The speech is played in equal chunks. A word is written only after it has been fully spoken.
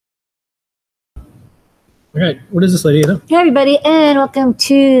All right, what is this, Ladyada? Hey everybody, and welcome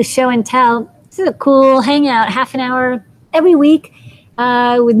to Show and Tell. This is a cool hangout, half an hour every week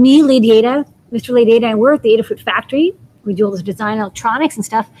with me, Ladyada, Mr. Ladyada, and we're at the Adafruit factory. We do all this design electronics and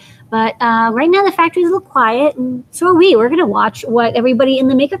stuff, but right now the factory is a little quiet, and so are we. We're going to watch what everybody in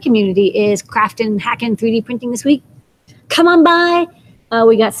the maker community is crafting, hacking, 3D printing this week. Come on by.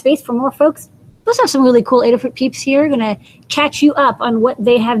 We got space for more folks. We also have some really cool Adafruit peeps here. Going to catch you up on what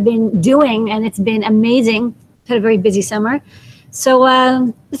they have been doing, and it's been amazing. Had a very busy summer. So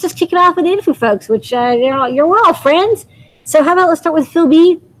let's just kick it off with Adafruit folks, which we're all friends. So how about let's start with Phil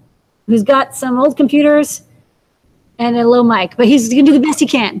B, who's got some old computers and a low mic, but he's going to do the best he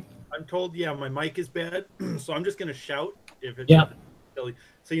can. I'm told, yeah, my mic is bad, so I'm just going to shout if it's silly.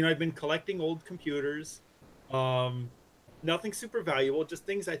 So, I've been collecting old computers. Nothing super valuable, just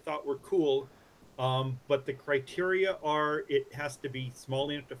things I thought were cool. But the criteria are it has to be small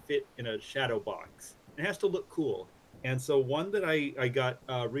enough to fit in a shadow box. It has to look cool. And so one that I got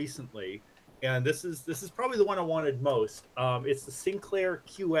recently, and this is probably the one I wanted most. It's the B.Sinclair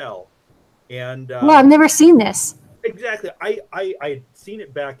QL. And well, I've never seen this. Exactly. I'd seen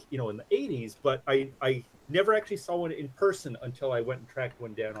it back, in the 80s, but I never actually saw one in person until I went and tracked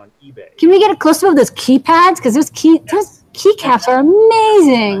one down on eBay. Can we get a close-up of those keypads? Because those keycaps are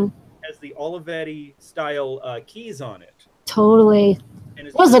amazing. Has the Olivetti style keys on it. Totally. And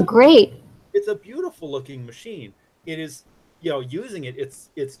those are great. It's a beautiful looking machine. It is, using it,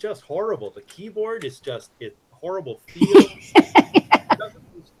 it's just horrible. The keyboard is just horrible feel. It doesn't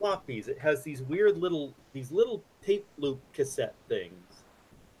use floppies. It has these weird little tape loop cassette things,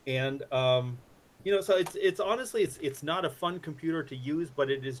 and so it's honestly it's not a fun computer to use, but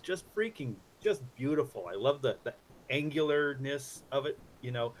it is just beautiful. I love the angularness of it.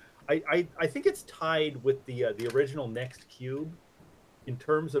 I think it's tied with the original Next Cube in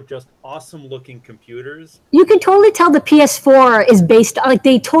terms of just awesome looking computers. You can totally tell the PS4 is based on,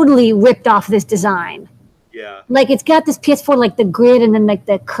 they totally ripped off this design. Yeah. It's got this PS4, the grid and then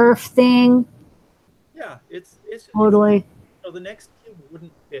the curve thing. Yeah, it's totally. The Next Cube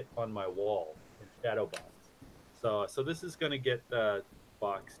wouldn't fit on my wall in shadow box. So this is going to get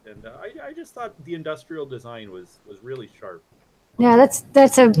boxed, and I just thought the industrial design was really sharp. Yeah, that's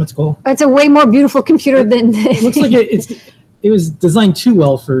cool. That's a way more beautiful computer than. It looks like it was designed too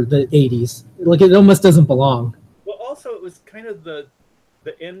well for the 80s. It almost doesn't belong. Well, also it was kind of the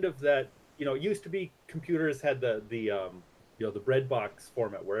end of that. It used to be computers had the bread box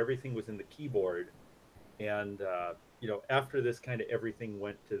format where everything was in the keyboard, and after this kind of everything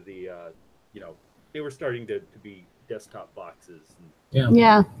went to the they were starting to be desktop boxes. And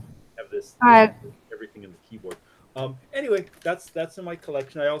yeah. Have this everything in the keyboard. Anyway, that's in my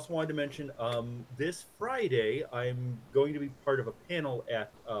collection. I also wanted to mention this Friday I'm going to be part of a panel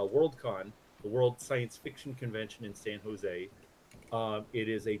at Worldcon, the World Science Fiction Convention in San Jose. It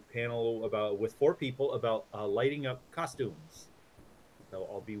is a panel with 4 people about lighting up costumes. So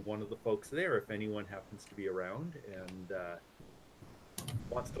I'll be one of the folks there if anyone happens to be around and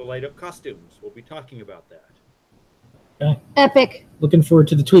wants to light up costumes. We'll be talking about that. Okay. Epic. Looking forward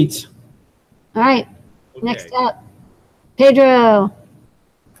to the tweets. All right. Okay. Next up, Pedro.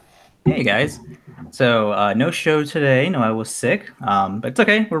 Hey guys. So no show today. No, I was sick, but it's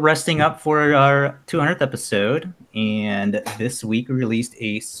okay. We're resting up for our 200th episode, and this week we released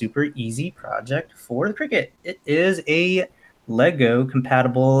a super easy project for the Cricket. It is a LEGO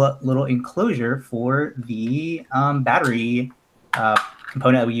compatible little enclosure for the battery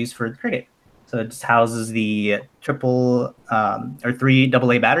component that we use for the Cricket. So it just houses the 3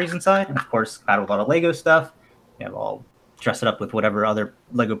 AA batteries inside, and of course, compatible with a lot of LEGO stuff. We have all dressed it up with whatever other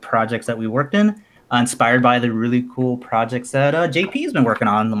LEGO projects that we worked in, inspired by the really cool projects that JP has been working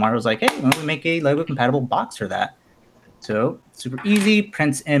on. Lamar was like, hey, why don't we make a LEGO compatible box for that? So super easy,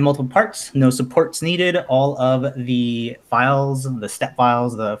 prints in multiple parts, no supports needed. All of the files, the step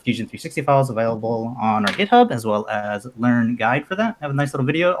files, the Fusion 360 files available on our GitHub, as well as Learn Guide for that. I have a nice little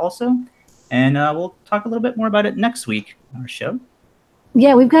video also. And we'll talk a little bit more about it next week on our show.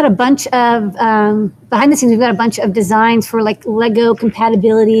 Yeah, we've got a bunch of, behind the scenes, we've got a bunch of designs for LEGO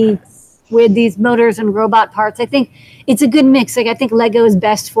compatibility with these motors and robot parts. I think it's a good mix. I think LEGO is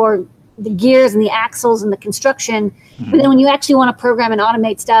best for the gears and the axles and the construction. But then when you actually want to program and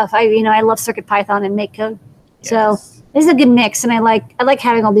automate stuff, I love CircuitPython and MakeCode. Yes. So this is a good mix, and I like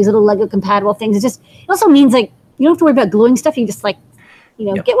having all these little LEGO compatible things. It also means you don't have to worry about gluing stuff. You just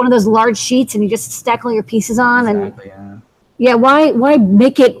get one of those large sheets and you just stack all your pieces on. Exactly, and why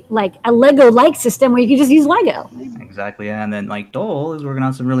make it like a Lego-like system where you can just use Lego? Exactly, and then Dole is working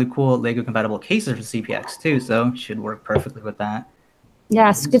on some really cool Lego compatible cases for CPX too, so it should work perfectly with that.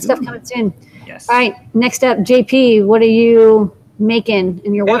 Yes, good stuff coming soon. Yes. All right, next up, JP, what are you making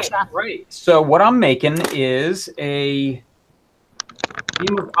in your workshop? Right. So what I'm making is a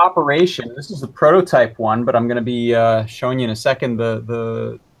beam of operation. This is the prototype one, but I'm going to be showing you in a second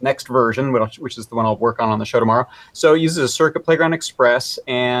the next version, which is the one I'll work on the show tomorrow. So it uses a Circuit Playground Express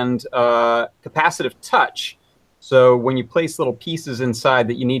and capacitive touch. So when you place little pieces inside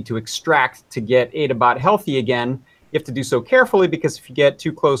that you need to extract to get Adabot healthy again, you have to do so carefully, because if you get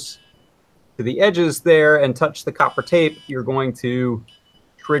too close to the edges there and touch the copper tape, you're going to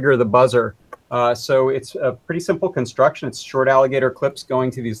trigger the buzzer. So it's a pretty simple construction. It's short alligator clips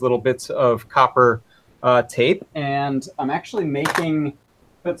going to these little bits of copper tape. And I'm actually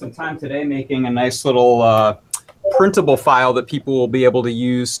spent some time today making a nice little printable file that people will be able to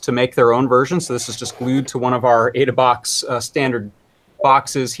use to make their own version. So this is just glued to one of our AdaBox standard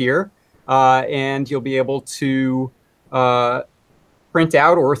boxes here. And you'll be able to print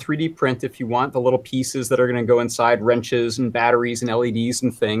out or 3D print, if you want, the little pieces that are going to go inside, wrenches and batteries and LEDs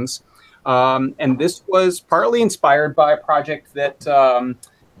and things. And this was partly inspired by a project that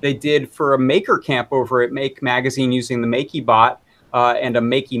they did for a maker camp over at Make Magazine using the Makey bot and a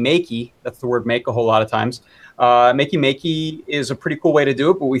Makey. That's the word make a whole lot of times. Makey is a pretty cool way to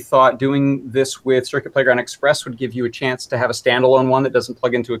do it, but we thought doing this with Circuit Playground Express would give you a chance to have a standalone one that doesn't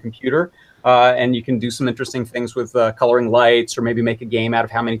plug into a computer. And you can do some interesting things with coloring lights, or maybe make a game out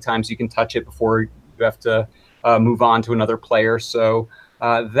of how many times you can touch it before you have to move on to another player. So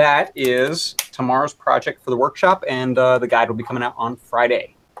that is tomorrow's project for the workshop, and the guide will be coming out on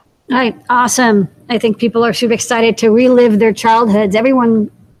Friday. All right, awesome. I think people are super excited to relive their childhoods. Everyone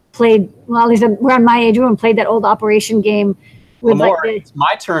played, well, at least around my age, everyone played that old Operation game. With It's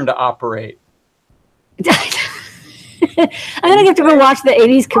my turn to operate. I think I have to go watch the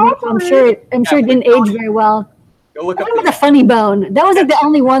 80s commercial. I'm sure it didn't age very well. Go look up the funny bone. That was like the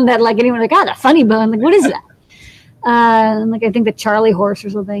only one that like anyone like, the funny bone. Like, what is that? Like I think the Charlie horse or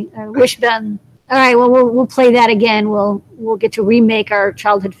something. Wishbone. All right, well we'll play that again. We'll get to remake our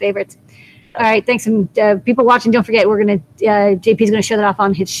childhood favorites. All right, thanks. And people watching, don't forget, JP's gonna show that off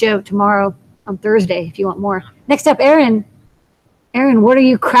on his show tomorrow on Thursday if you want more. Next up, Erin. Erin, what are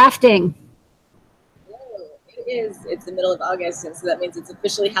you crafting? It's the middle of August, and so that means it's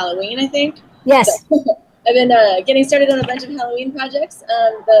officially Halloween, I think. Yes. So, I've been getting started on a bunch of Halloween projects.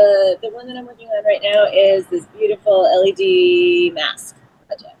 The one that I'm working on right now is this beautiful LED mask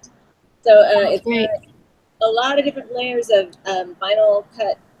project. So it's got a lot of different layers of vinyl,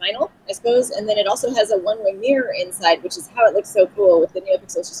 I suppose, and then it also has a one-way mirror inside, which is how it looks so cool with the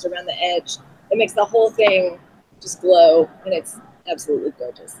neopixels just around the edge. It makes the whole thing just glow, and it's absolutely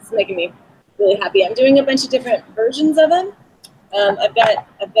gorgeous. It's making me really happy. I'm doing a bunch of different versions of them. I've got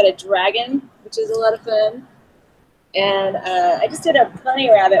a dragon, which is a lot of fun, and I just did a bunny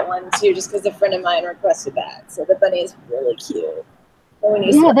rabbit one too, just because a friend of mine requested that. So the bunny is really cute.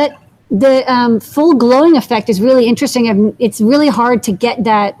 The full glowing effect is really interesting. It's really hard to get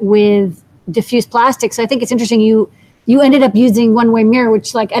that with diffused plastic. So I think it's interesting. You ended up using one-way mirror,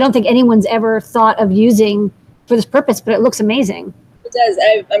 which like I don't think anyone's ever thought of using for this purpose, but it looks amazing. It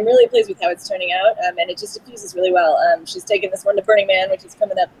does. I'm really pleased with how it's turning out, and it just diffuses really well. She's taking this one to Burning Man, which is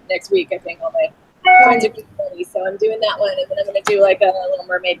coming up next week. I think all my friends are getting ready, so I'm doing that one, and then I'm going to do like a Little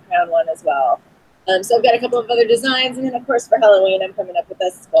Mermaid crown one as well. So I've got a couple of other designs, and then of course for Halloween, I'm coming up with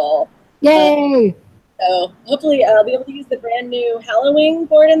a skull. Yay! So hopefully I'll be able to use the brand new Halloween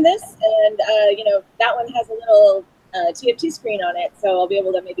board in this, and that one has a little TFT screen on it, so I'll be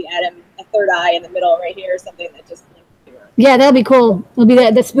able to maybe add a third eye in the middle right here, or something that just. Yeah, that'll be cool. It'll be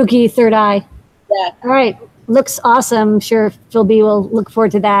the spooky third eye. Yeah. All right. Looks awesome. I'm sure Phil B will look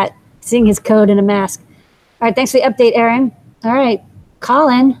forward to that, seeing his code in a mask. All right. Thanks for the update, Erin. All right.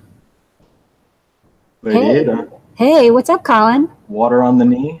 Collin. Ladyada. Hey, what's up, Collin? Water on the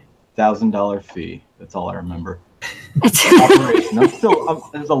knee, $1,000 fee. That's all I remember. Operation.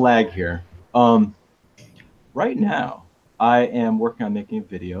 There's a lag here. Right now, I am working on making a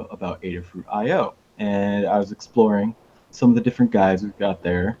video about Adafruit IO, and I was exploring some of the different guides we've got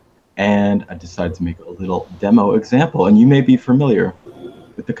there, and I decided to make a little demo example. And you may be familiar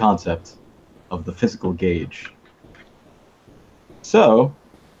with the concept of the physical gauge. So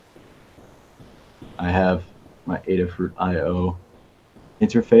I have my Adafruit IO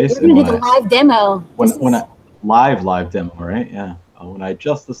interface. We're going to do the live demo. Live demo, right? Yeah. When I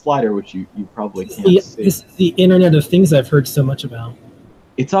adjust the slider, which you probably can't see. This is the Internet of Things I've heard so much about.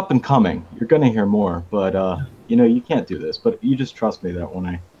 It's up and coming. You're going to hear more, but you can't do this. But you just trust me that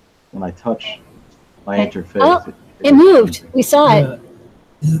when I touch my interface, it moved. We saw it.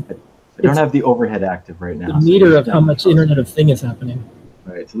 I don't have the overhead active right now. The meter of how much Internet of Thing is happening.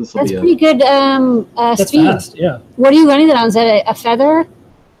 All right, so this will That's be pretty good That's speed. fast, yeah. What are you running that on? Is that a Feather?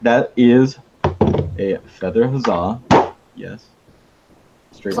 That is a Feather HUZZAH. Yes.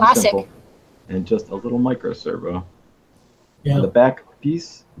 Straight Classic. and simple. And just a little micro servo. Yeah. On the back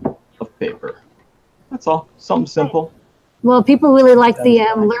piece of paper. That's all. Something simple. Well, people really like the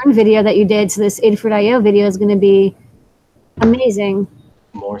Learn video that you did, so this Adafruit IO video is going to be amazing.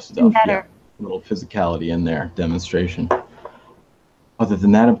 More stuff. Better. Yeah. A little physicality in there. Demonstration. Other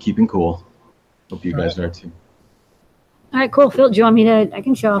than that, I'm keeping cool. Hope you guys are too. All right, cool. Phil, do you want me to? I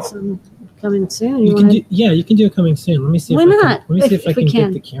can show off some coming soon. You can do, yeah, you can do it coming soon. Let me see. Why if I not? Can, let me see if I we can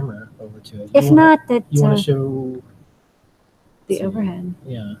can. get the camera over to it. If not, that you want to show the overhead.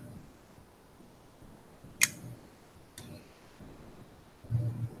 Yeah.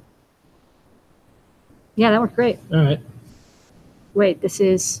 Yeah, that worked great. All right. Wait, this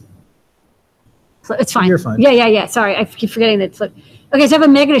is. It's fine. You're fine. Yeah. Sorry, I keep forgetting that. Okay, so I have a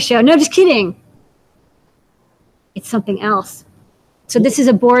Mega to show. No, just kidding. It's something else. So this is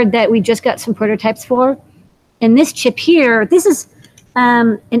a board that we just got some prototypes for. And this chip here, this is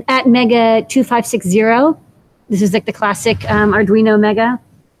an AT.MEGA 2560. This is like the classic Arduino Mega.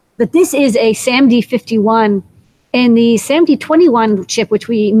 But this is a SAMD51. And the SAMD21 chip, which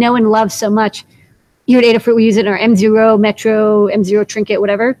we know and love so much, here at Adafruit, we use it in our M0 Metro, M0 Trinket,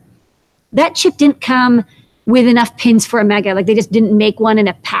 whatever. That chip didn't come with enough pins for a Mega. Like they just didn't make one in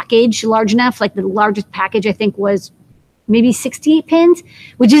a package large enough. Like the largest package, I think, was maybe 68 pins,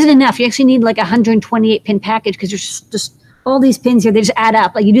 which isn't enough. You actually need like a 128 pin package because there's just all these pins here. They just add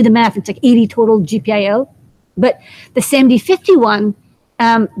up. Like you do the math, it's like 80 total GPIO. But the SAMD51,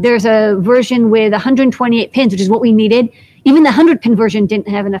 there's a version with 128 pins, which is what we needed. Even the 100-pin version didn't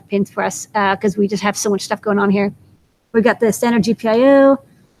have enough pins for us because we just have so much stuff going on here. We've got the standard GPIO,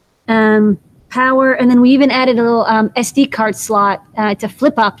 power, and then we even added a little SD card slot. It's a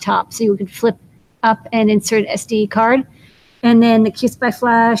flip-up top, so you can flip up and insert an SD card. And then the QSPI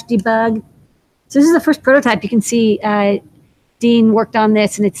flash, debug. So this is the first prototype. You can see Dean worked on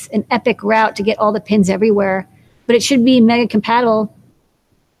this, and it's an epic route to get all the pins everywhere. But it should be Mega compatible.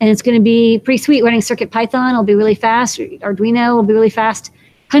 And it's going to be pretty sweet. Running CircuitPython will be really fast. Arduino will be really fast.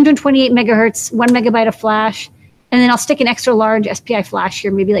 128 megahertz, 1 megabyte of flash. And then I'll stick an extra large SPI flash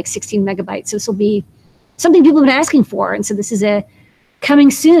here, maybe like 16 megabytes. So this will be something people have been asking for. And so this is a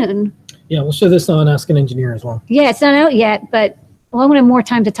coming soon. Yeah, we'll show this on Ask an Engineer as well. Yeah, it's not out yet, but well, I want to have more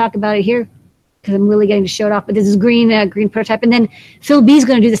time to talk about it here because I'm really getting to show it off. But this is green prototype. And then Phil B is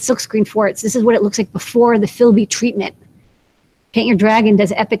going to do the silk screen for it. So this is what it looks like before the Phil B treatment. Paint Your Dragon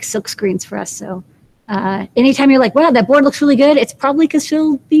does epic silk screens for us. So anytime you're like, wow, that board looks really good, it's probably because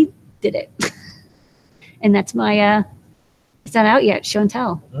Phil B did it. And that's my, it's not out yet, show and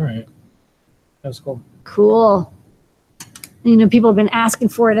tell. All right. That was cool. Cool. You know, people have been asking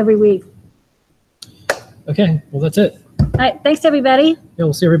for it every week. Okay, well, that's it. All right, thanks, everybody. Yeah,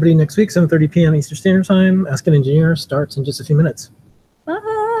 we'll see everybody next week, 7:30 p.m. Eastern Standard Time. Ask an Engineer starts in just a few minutes. Bye.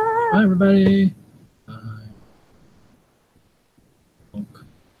 Bye, everybody.